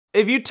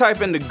If you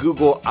type into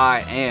Google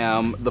I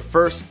am, the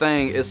first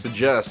thing it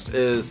suggests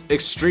is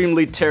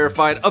extremely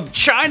terrified of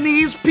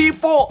Chinese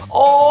people.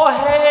 Oh,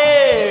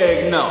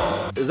 heck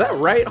no. Is that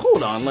right?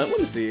 Hold on, let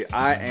me see.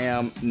 I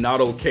am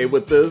not okay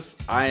with this.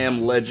 I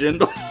am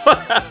legend.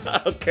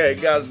 Okay,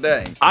 gosh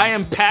dang. I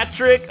am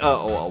Patrick.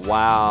 Oh,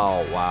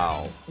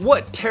 wow.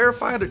 What,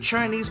 terrified of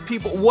Chinese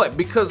people? What,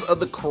 because of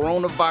the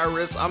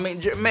coronavirus? I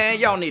mean, man,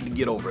 y'all need to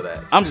get over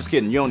that. I'm just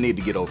kidding, you don't need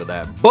to get over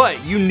that.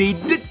 But you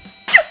need to get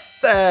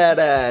that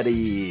out of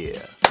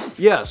here.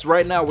 Yes,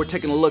 right now we're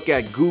taking a look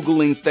at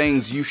Googling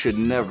things you should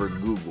never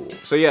Google.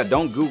 So yeah,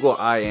 don't Google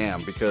I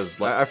am,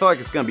 because I feel like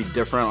it's gonna be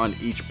different on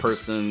each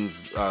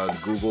person's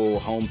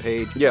Google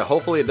homepage. Yeah,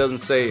 hopefully it doesn't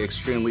say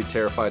extremely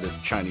terrified of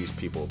Chinese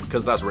people,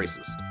 because that's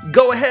racist.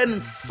 Go ahead and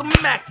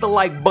smack the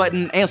like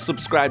button and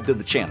subscribe to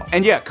the channel.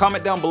 And yeah,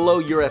 comment down below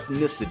your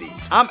ethnicity.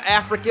 I'm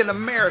African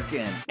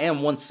American and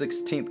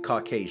 1/16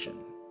 Caucasian.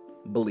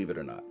 Believe it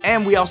or not.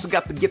 And we also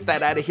got the Get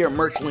That Out of Here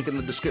merch link in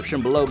the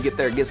description below. Get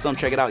there, get some,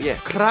 check it out. Yeah,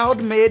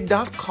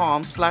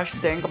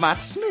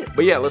 crowdmade.com/DangMattSmith.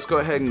 But yeah, let's go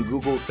ahead and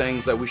Google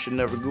things that we should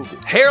never Google.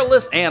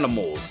 Hairless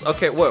animals.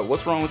 Okay,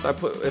 what's wrong with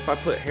if I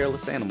put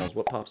hairless animals?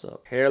 What pops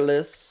up?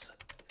 Hairless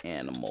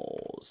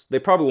animals. They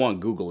probably want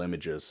Google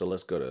images, so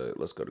let's go to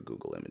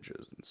Google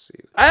images and see.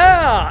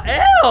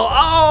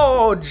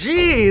 Oh,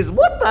 jeez,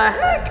 what the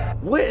heck?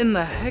 What in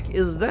the heck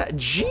is that?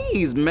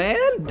 Jeez,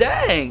 man,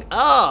 dang.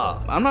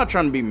 I'm not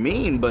trying to be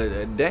mean,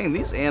 but dang,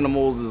 these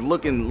animals is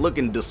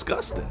looking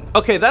disgusting.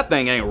 Okay, that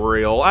thing ain't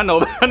real. I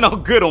know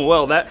good and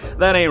well that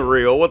ain't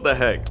real. What the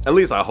heck? At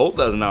least I hope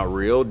that's not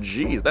real.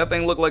 Jeez, that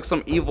thing looked like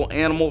some evil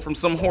animal from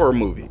some horror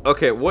movie.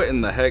 Okay, what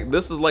in the heck?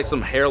 This is like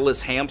some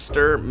hairless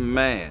hamster,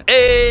 man.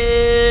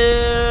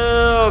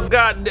 Ew,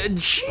 God,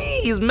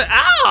 jeez, man.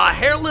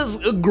 Hairless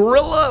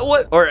gorilla,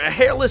 what? Or a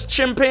hairless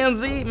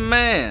chimpanzee,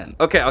 man.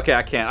 Okay,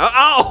 I can't.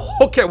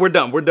 Okay, we're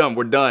done,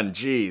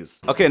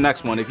 jeez. Okay,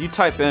 next one. If you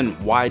type in,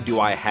 why do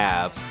I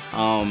have,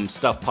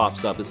 stuff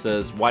pops up. It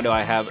says, why do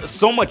I have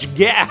so much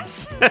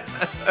gas?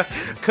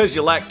 Because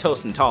you're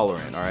lactose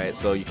intolerant, all right?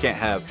 So you can't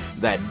have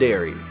that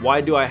dairy.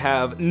 Why do I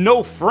have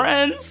no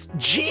friends?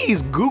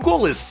 Jeez,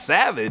 Google is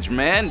savage,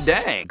 man,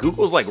 dang.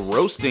 Google's like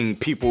roasting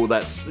people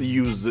that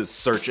use this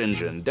search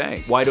engine,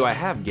 dang. Why do I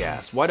have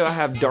gas? Why do I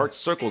have dark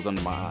circles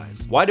under my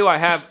eyes? Why do I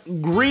have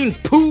green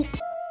poop?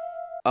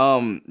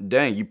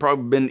 Dang, you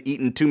probably been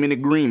eating too many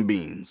green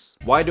beans.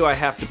 Why do I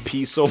have to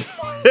pee so much?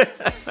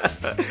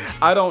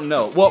 I don't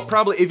know. Well,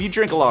 probably if you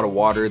drink a lot of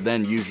water,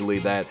 then usually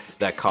that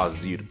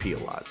causes you to pee a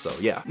lot, so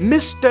yeah.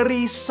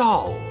 Mystery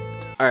solved.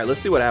 All right,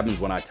 let's see what happens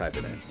when I type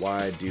it in.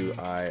 Why do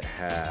I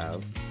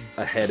have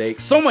a headache?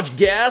 So much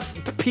gas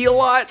to pee a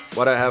lot?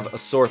 Why do I have a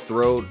sore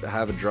throat?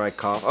 Have a dry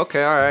cough?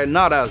 Okay, all right,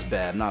 not as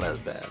bad. All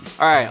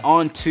right,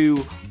 on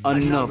to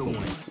another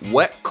one.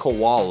 Wet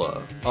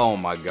koala. Oh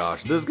my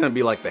gosh, this is gonna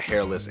be like the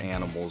hairless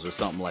animals or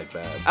something like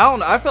that. I don't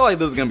know, I feel like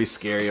this is gonna be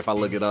scary if I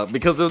look it up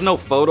because there's no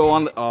photo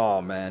on the, oh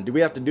man, do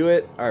we have to do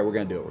it? All right, we're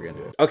gonna do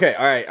it. Okay,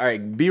 all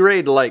right, be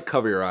ready to like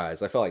cover your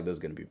eyes. I feel like this is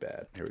gonna be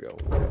bad. Here we go.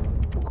 Wet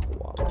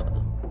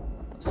koala.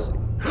 Let's see.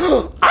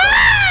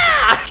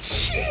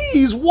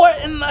 Jeez,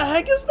 what in the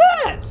heck is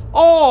that?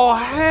 Oh,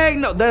 heck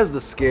no. That is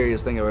the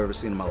scariest thing I've ever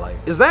seen in my life.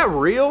 Is that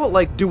real?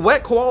 Like, do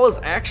wet koalas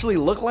actually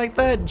look like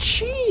that?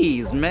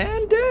 Jeez,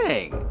 man,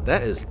 dang.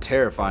 That is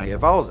terrifying.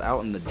 If I was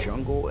out in the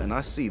jungle and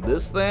I see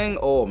this thing,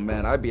 oh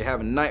man, I'd be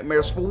having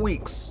nightmares for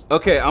weeks.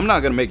 Okay, I'm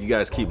not gonna make you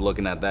guys keep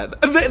looking at that.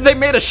 They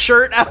made a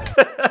shirt out of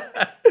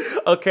that.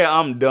 Okay,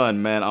 I'm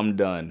done, man, I'm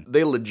done.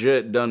 They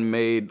legit done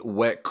made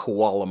wet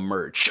koala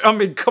merch. I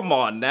mean, come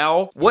on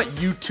now. What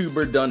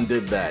YouTuber done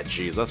did that?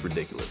 Jeez, that's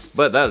ridiculous.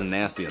 But that's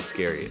nasty and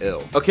scary,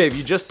 ew. Okay, if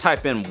you just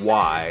type in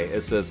why, it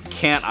says,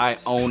 can't I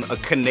own a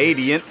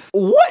Canadian?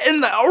 What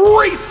in the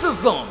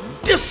racism,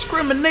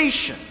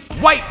 discrimination,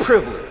 white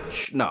privilege?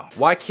 No.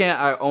 Why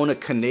can't I own a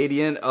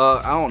Canadian?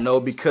 I don't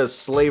know, because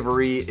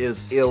slavery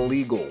is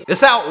illegal.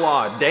 It's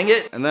outlawed, dang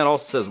it. And that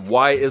also says,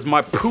 why is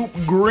my poop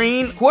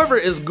green? Whoever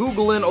is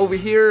Googling over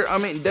here, I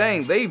mean,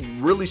 dang, they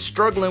really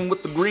struggling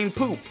with the green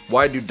poop.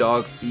 Why do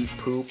dogs eat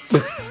poop?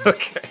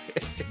 Okay.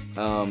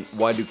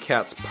 Why do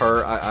cats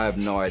purr? I have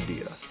no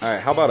idea. All right,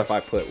 how about if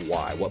I put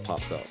why? What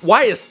pops up?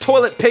 Why is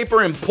toilet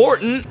paper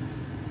important?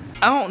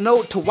 I don't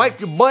know, to wipe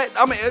your butt?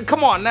 I mean,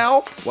 come on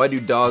now. Why do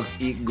dogs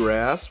eat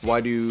grass? Why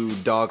do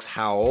dogs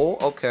howl?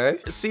 Okay.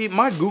 See,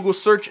 my Google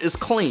search is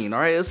clean, all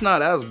right? It's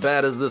not as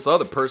bad as this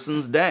other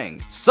person's,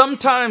 dang.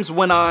 Sometimes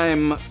when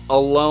I'm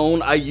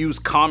alone, I use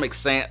Comic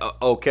Sans,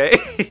 okay?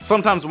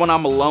 Sometimes when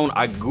I'm alone,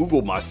 I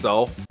Google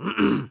myself.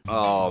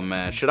 Oh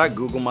man, should I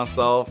Google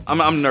myself?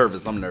 I'm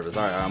nervous, All right,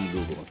 I'm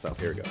Googling myself.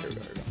 Here we go.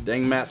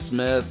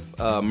 DangMattSmith,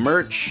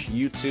 merch,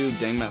 YouTube,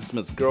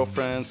 DangMattSmith's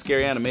girlfriend,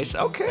 scary animation.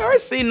 Okay, all right,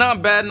 see,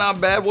 not bad.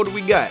 not bad. What do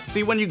we got?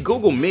 See, when you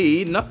Google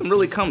me, nothing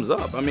really comes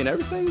up. I mean,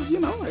 everything's, you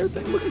know,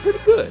 everything looking pretty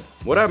good.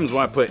 What happens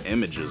when I put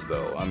images,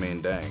 though? I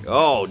mean, dang.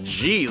 Oh,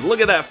 geez,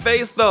 look at that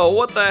face, though.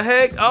 What the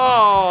heck?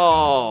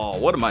 Oh,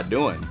 what am I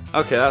doing?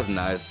 Okay, that's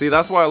nice. See,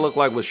 that's what I look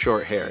like with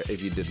short hair,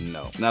 if you didn't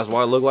know. And that's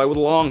what I look like with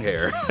long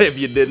hair, if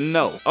you didn't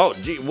know. Oh,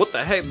 gee, what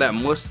the heck, that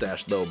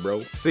mustache, though,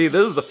 bro? See,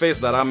 this is the face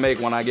that I make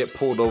when I get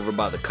pulled over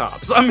by the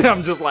cops. I mean,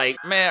 I'm just like,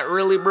 man,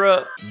 really,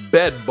 bro?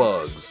 Bed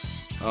bugs.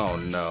 Oh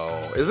no.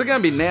 Is it gonna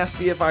be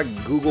nasty if I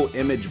Google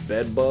image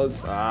bed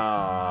bugs?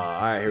 Ah,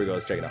 all right, here we go.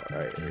 Let's check it out. All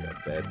right, here we go.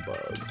 Bed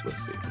bugs. Let's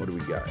see. What do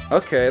we got?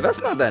 Okay,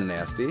 that's not that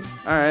nasty. All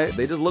right,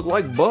 they just look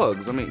like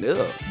bugs. I mean,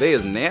 ew. They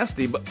is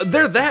nasty, but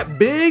they're that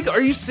big?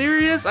 Are you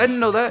serious? I didn't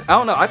know that. I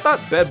don't know. I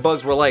thought bed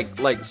bugs were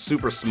like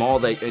super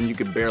small and you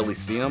could barely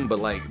see them, but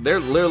like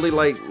they're literally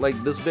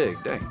like this big.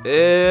 Dang.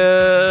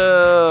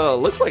 Ew.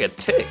 Looks like a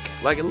tick.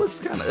 Like it looks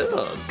kind of.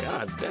 Oh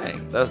god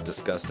dang. That's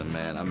disgusting,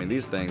 man. I mean,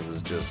 these things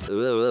is just.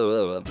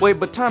 Wait,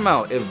 but time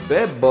out. If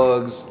bed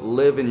bugs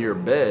live in your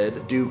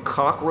bed, do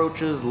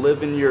cockroaches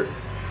live in your...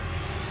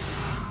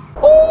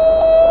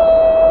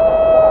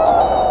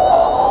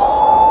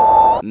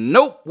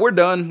 Nope, we're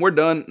done. We're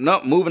done.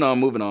 Nope, moving on,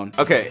 moving on.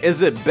 Okay,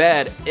 is it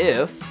bad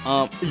if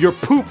your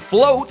poop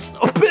floats?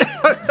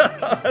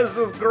 This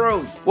is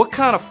gross. What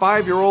kind of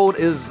 5-year-old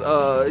is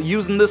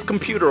using this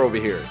computer over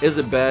here? Is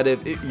it bad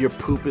if your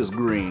poop is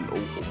green?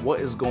 What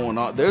is going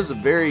on? There's a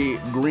very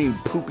green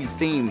poopy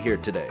theme here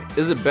today.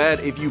 Is it bad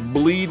if you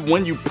bleed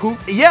when you poop?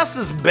 Yes,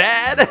 it's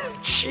bad.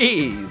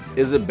 Jeez.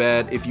 Is it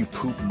bad if you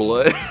poop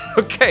blood?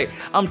 Okay,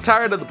 I'm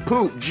tired of the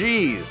poop.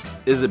 Jeez.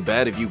 Is it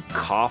bad if you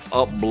cough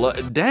up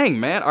blood? Dang,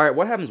 man. All right,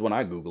 what happens when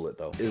I Google it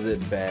though? Is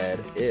it bad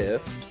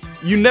if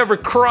you never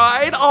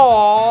cried?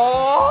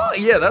 Aww.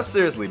 Yeah, that's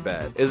seriously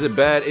bad. Is it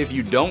bad if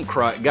you don't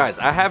cry? Guys,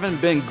 I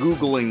haven't been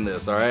Googling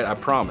this, all right? I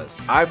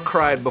promise. I've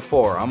cried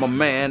before. I'm a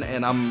man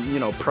and I'm, you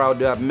know, proud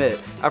to admit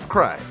I've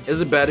cried.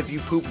 Is it bad if you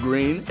poop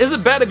green? Is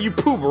it bad if you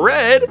poop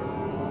red?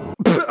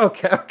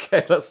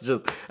 Okay, that's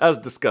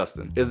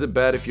disgusting. Is it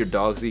bad if your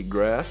dogs eat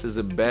grass? Is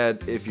it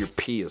bad if your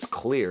pee is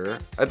clear?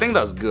 I think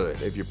that's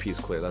good. If your pee is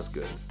clear, that's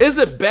good. Is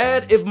it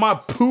bad if my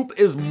poop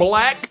is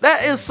black?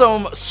 That is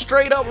some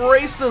straight up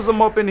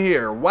racism up in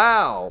here.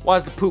 Wow. Why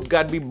is the poop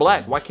gotta be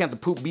black? Why can't the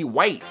poop be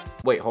white?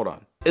 Wait, hold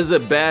on. Is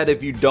it bad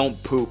if you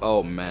don't poop?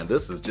 Oh man,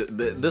 this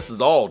is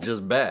all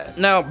just bad.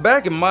 Now,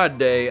 back in my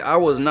day, I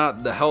was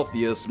not the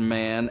healthiest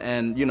man,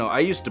 and you know, I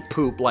used to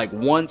poop like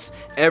once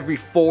every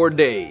 4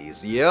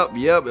 days.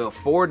 Yep,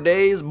 4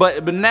 days.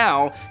 But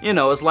now, you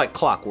know, it's like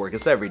clockwork.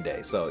 It's every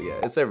day. So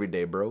yeah, it's every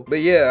day, bro. But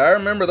yeah, I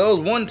remember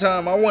those one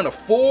time I went a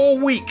full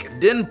week,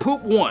 didn't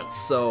poop once.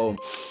 So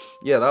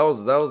yeah, that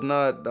was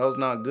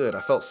not good. I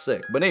felt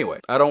sick. But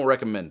anyway, I don't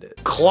recommend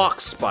it. Clock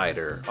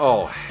spider.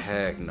 Oh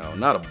heck no,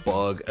 not a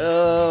bug.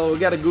 Oh, we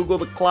gotta Google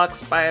the clock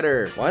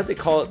spider. Why did they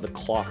call it the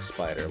clock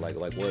spider? Like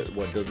what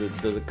does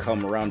it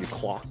come around your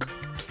clock?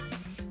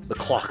 The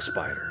clock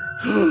spider.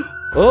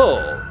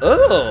 Oh,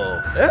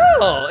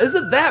 is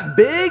it that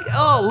big?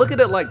 Oh, look at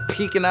it like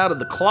peeking out of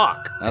the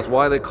clock. That's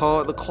why they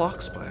call it the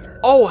clock spider.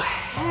 Oh,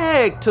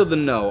 heck to the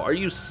no. Are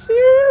you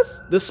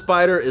serious? This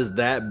spider is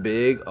that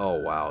big? Oh,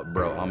 wow,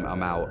 bro,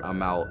 I'm out. I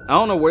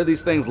don't know where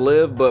these things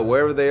live, but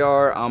wherever they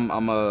are, I'm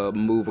gonna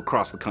move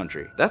across the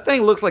country. That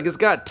thing looks like it's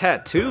got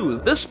tattoos.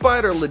 This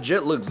spider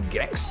legit looks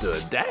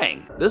gangsta,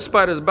 dang. This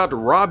spider's about to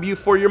rob you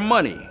for your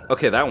money.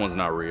 Okay, that one's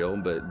not real,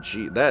 but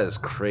gee, that is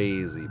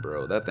crazy,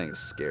 bro. That thing is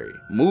scary.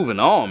 Moving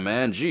on,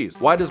 man,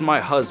 jeez. Why does my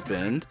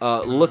husband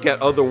look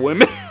at other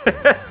women?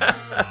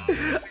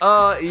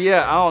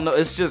 Yeah, I don't know.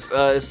 It's just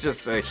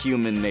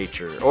human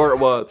nature, or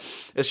well,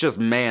 it's just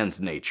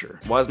man's nature.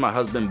 Why does my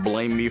husband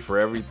blame me for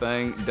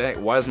everything?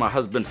 Dang, why does my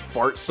husband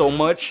fart so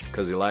much?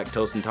 Because he's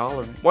lactose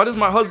intolerant. Why does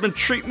my husband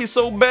treat me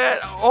so bad?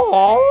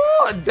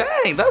 Oh,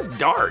 dang, that's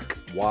dark.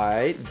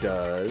 Why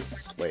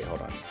does, wait,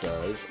 hold on.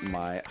 Does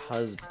my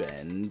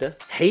husband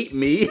hate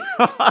me?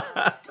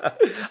 I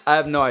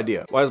have no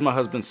idea. Why does my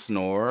husband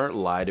snore,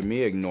 lie to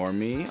me, ignore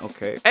me?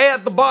 Okay. Hey,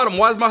 at the bottom,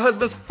 why does my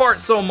husband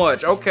fart so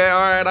much? Okay,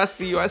 all right, I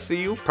see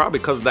you. Probably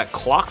because of that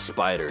clock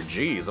spider.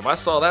 Jeez, if I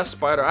saw that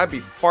spider, I'd be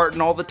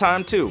farting all the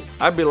time too.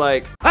 I'd be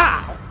like,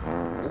 ah!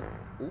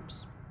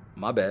 Oops,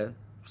 my bad.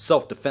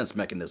 Self-defense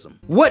mechanism.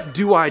 What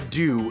do I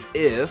do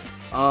if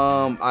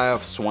I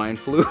have swine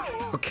flu?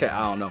 Okay,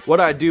 I don't know. What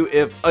do I do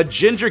if a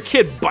ginger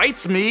kid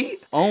bites me?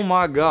 Oh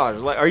my gosh,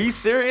 like, are you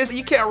serious?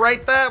 You can't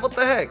write that? What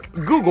the heck?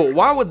 Google,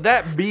 why would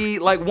that be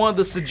like one of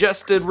the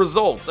suggested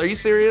results? Are you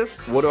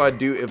serious? What do I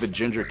do if a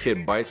ginger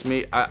kid bites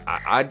me?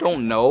 I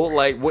don't know.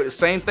 Like, what,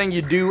 same thing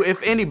you do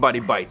if anybody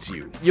bites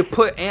you. You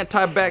put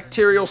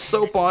antibacterial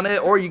soap on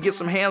it, or you get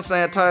some hand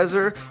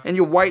sanitizer and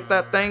you wipe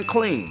that thing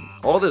clean.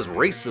 All this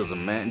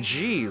racism, man.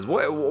 Jeez,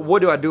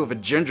 what do I do if a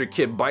ginger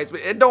kid bites me?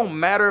 It don't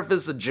matter if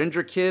it's a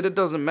ginger kid. It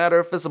doesn't matter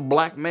if it's a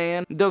black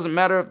man. It doesn't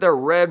matter if they're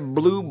red,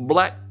 blue,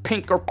 black,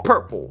 pink, or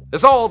purple.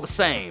 It's all the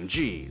same,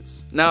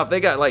 jeez. Now, if they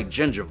got like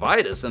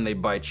gingivitis and they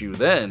bite you,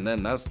 then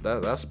that's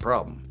a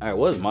problem. All right,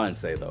 what does mine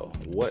say though?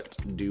 What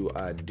do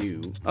I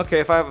do? Okay,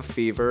 if I have a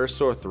fever,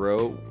 sore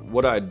throat,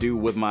 what do I do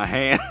with my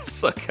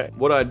hands? Okay,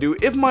 what do I do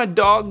if my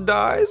dog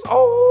dies?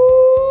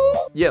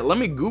 Oh, yeah, let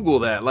me Google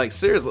that. Like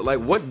seriously, like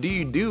what do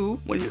you do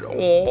when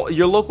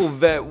your local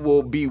vet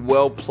will be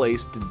well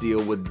placed to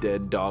deal with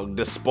dead dog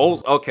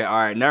disposal. Okay, all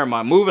right, never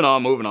mind. Moving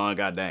on.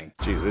 God dang.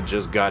 Jeez, it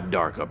just got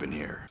dark up in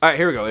here. All right,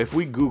 here we go. If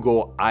we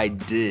Google, I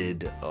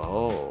did.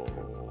 Oh.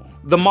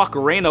 The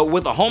Macarena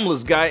with a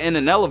homeless guy in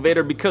an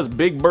elevator because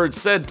Big Bird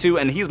said to,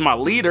 and he's my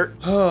leader.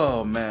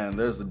 Oh man,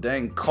 there's a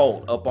dang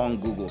cult up on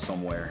Google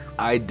somewhere.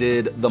 I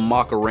did the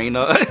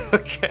Macarena.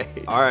 Okay.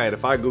 All right,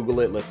 if I Google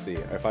it, let's see.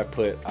 If I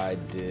put I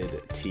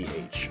did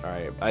TH. All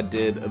right, I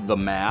did the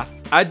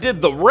math. I did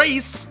the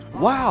race.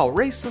 Wow,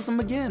 racism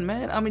again,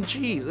 man. I mean,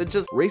 geez,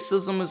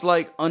 racism is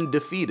like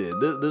undefeated.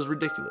 This is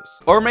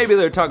ridiculous. Or maybe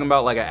they're talking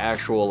about like an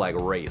actual like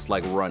race,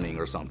 like running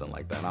or something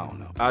like that. I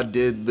don't know. I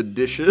did the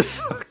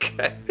dishes.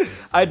 Okay.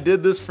 I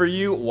did this for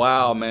you.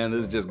 Wow, man,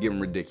 this is just getting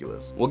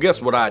ridiculous. Well,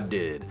 guess what I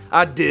did?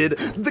 I did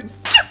the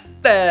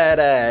get that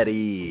out of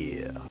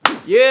here.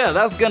 Yeah,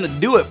 that's gonna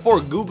do it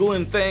for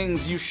Googling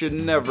things you should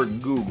never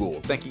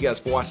Google. Thank you guys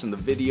for watching the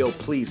video.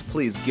 Please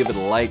give it a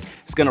like.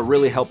 It's gonna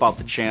really help out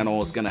the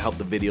channel. It's gonna help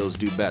the videos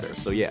do better,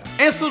 so yeah.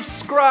 And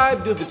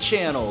subscribe to the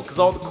channel, because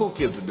all the cool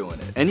kids are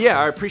doing it. And yeah,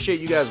 I appreciate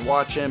you guys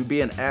watching,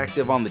 being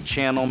active on the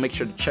channel. Make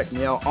sure to check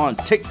me out on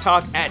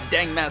TikTok at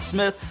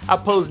DangMattSmith. I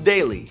post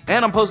daily,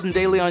 and I'm posting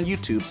daily on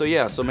YouTube, so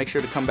yeah, so make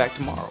sure to come back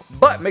tomorrow.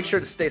 But make sure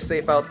to stay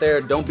safe out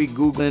there. Don't be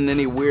Googling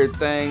any weird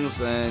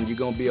things, and you're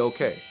gonna be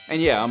okay. And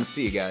yeah, I'm gonna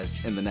see you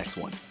guys in the next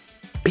one.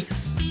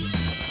 Peace.